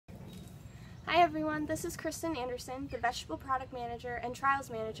Hi everyone, this is Kristen Andersen, the Vegetable Product Manager and Trials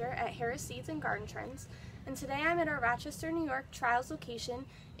Manager at Harris Seeds GardenTrends, and today I'm at our Rochester, New York trials location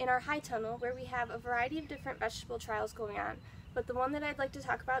in our high tunnel where we have a variety of different vegetable trials going on. But the one that I'd like to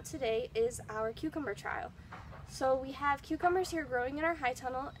talk about today is our cucumber trial. So we have cucumbers here growing in our high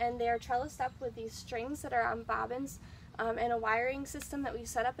tunnel, and they are trellised up with these strings that are on bobbins and a wiring system that we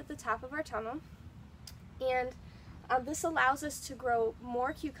set up at the top of our tunnel. And this allows us to grow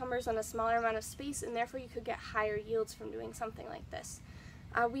more cucumbers on a smaller amount of space, and therefore you could get higher yields from doing something like this.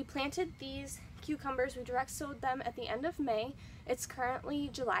 We planted these cucumbers, we direct sowed them at the end of May. It's currently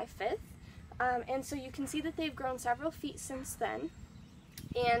July 5th, and so you can see that they've grown several feet since then,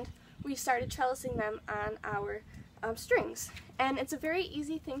 and we've started trellising them on our strings. And it's a very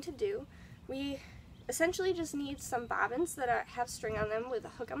easy thing to do. We essentially just need some bobbins that have string on them with a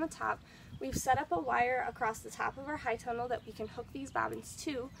hook on the top. We've set up a wire across the top of our high tunnel that we can hook these bobbins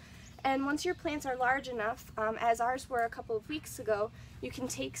to. And once your plants are large enough, as ours were a couple of weeks ago, you can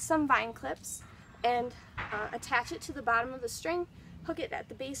take some vine clips and attach it to the bottom of the string, hook it at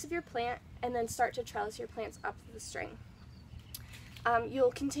the base of your plant, and then start to trellis your plants up the string.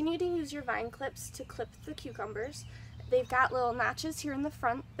 You'll continue to use your vine clips to clip the cucumbers. They've got little notches here in the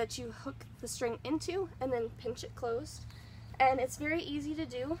front that you hook the string into and then pinch it closed. And it's very easy to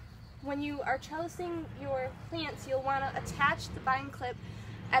do. When you are trellising your plants, you'll want to attach the vine clip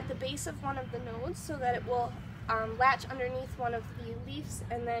at the base of one of the nodes so that it will latch underneath one of the leaves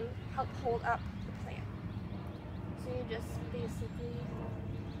and then help hold up the plant. So you just basically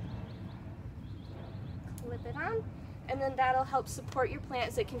clip it on, and then that'll help support your plant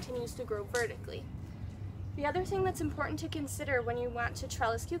as it continues to grow vertically. The other thing that's important to consider when you want to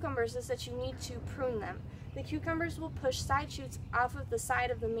trellis cucumbers is that you need to prune them. The cucumbers will push side shoots off of the side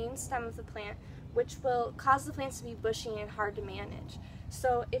of the main stem of the plant, which will cause the plants to be bushy and hard to manage.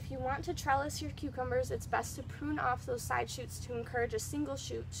 So if you want to trellis your cucumbers, it's best to prune off those side shoots to encourage a single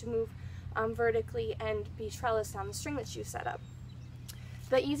shoot to move vertically and be trellised on the string that you set up.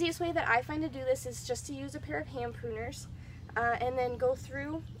 The easiest way that I find to do this is just to use a pair of hand pruners and then go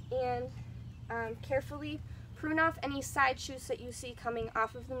through and carefully prune off any side shoots that you see coming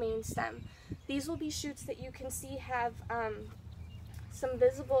off of the main stem. These will be shoots that you can see have some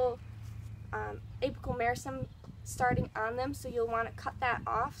visible apical meristem starting on them, so you'll want to cut that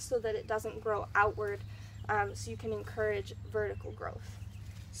off so that it doesn't grow outward, so you can encourage vertical growth.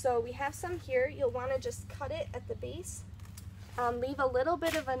 So we have some here. You'll want to just cut it at the base. Leave a little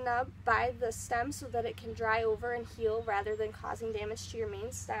bit of a nub by the stem so that it can dry over and heal rather than causing damage to your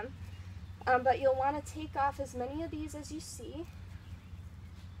main stem. But you'll want to take off as many of these as you see,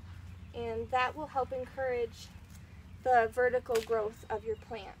 and that will help encourage the vertical growth of your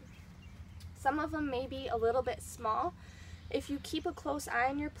plant. Some of them may be a little bit small. If you keep a close eye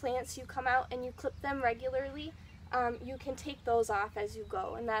on your plants, you come out and you clip them regularly, you can take those off as you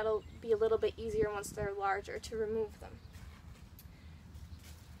go, and that'll be a little bit easier once they're larger to remove them.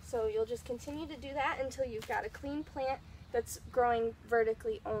 So you'll just continue to do that until you've got a clean plant that's growing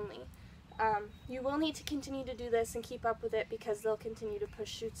vertically only. You will need to continue to do this and keep up with it because they'll continue to push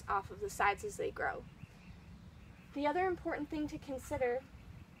shoots off of the sides as they grow. The other important thing to consider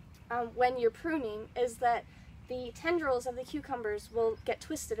when you're pruning is that the tendrils of the cucumbers will get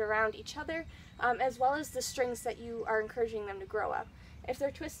twisted around each other, as well as the strings that you are encouraging them to grow up. If they're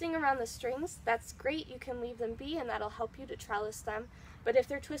twisting around the strings, that's great, you can leave them be and that'll help you to trellis them. But if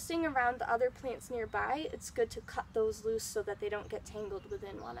they're twisting around the other plants nearby, it's good to cut those loose so that they don't get tangled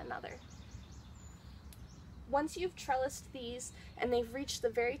within one another. Once you've trellised these and they've reached the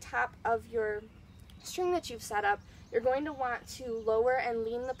very top of your string that you've set up, you're going to want to lower and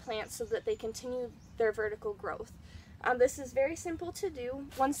lean the plants so that they continue their vertical growth. This is very simple to do.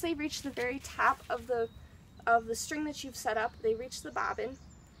 Once they reach the very top of the string that you've set up, they reach the bobbin,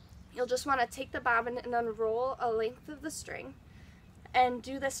 you'll just want to take the bobbin and unroll a length of the string, and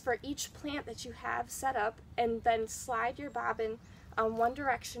do this for each plant that you have set up, and then slide your bobbin one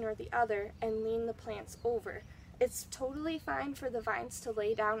direction or the other and lean the plants over. It's totally fine for the vines to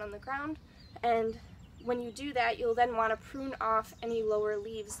lay down on the ground, and when you do that, you'll then want to prune off any lower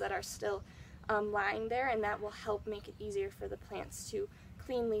leaves that are still lying there, and that will help make it easier for the plants to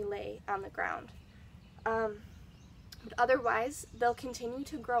cleanly lay on the ground. But otherwise, they'll continue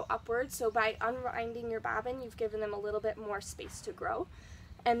to grow upward, so by unwinding your bobbin, you've given them a little bit more space to grow,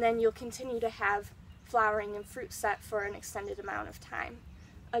 and then you'll continue to have flowering and fruit set for an extended amount of time,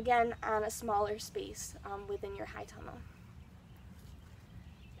 again on a smaller space within your high tunnel.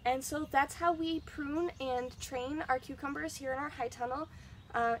 And so that's how we prune and train our cucumbers here in our high tunnel.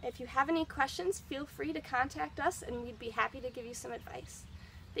 If you have any questions, feel free to contact us and we'd be happy to give you some advice.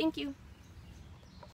 Thank you.